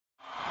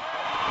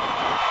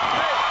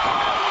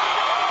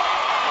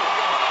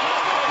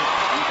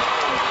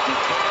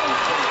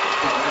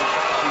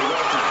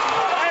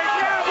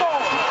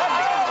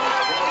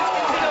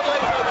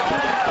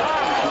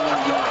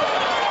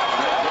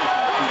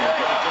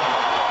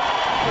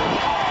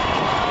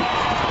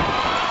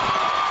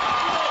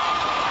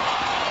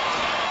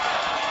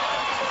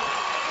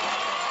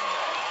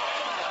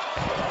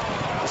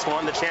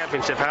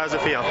championship. How does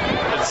it feel?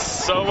 It's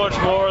so much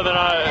better than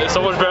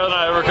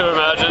I ever could have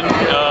imagined.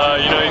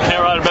 You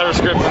can't write a better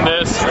script than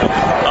this.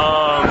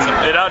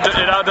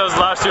 It outdoes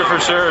last year for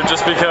sure,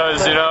 just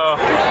because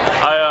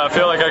I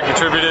feel like I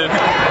contributed,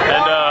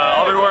 and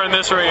I'll be wearing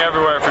this ring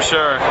everywhere for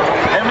sure.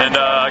 And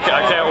I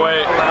can't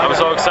wait. I'm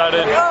so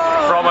excited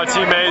for all my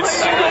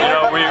teammates.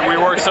 We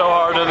worked so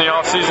hard in the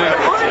off season,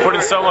 put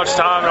in so much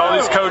time, and all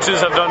these coaches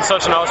have done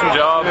such an awesome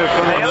job.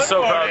 I'm just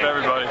so proud of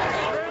everybody.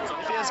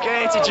 It feels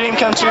great. It's a dream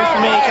come true for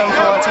me, coming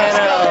from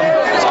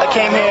Montana. I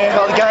came here.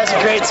 All the guys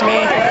are great to me.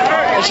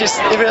 It's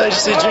really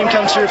just a dream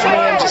come true for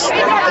me.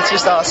 It's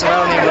just awesome. I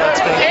don't even know what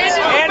to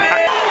think.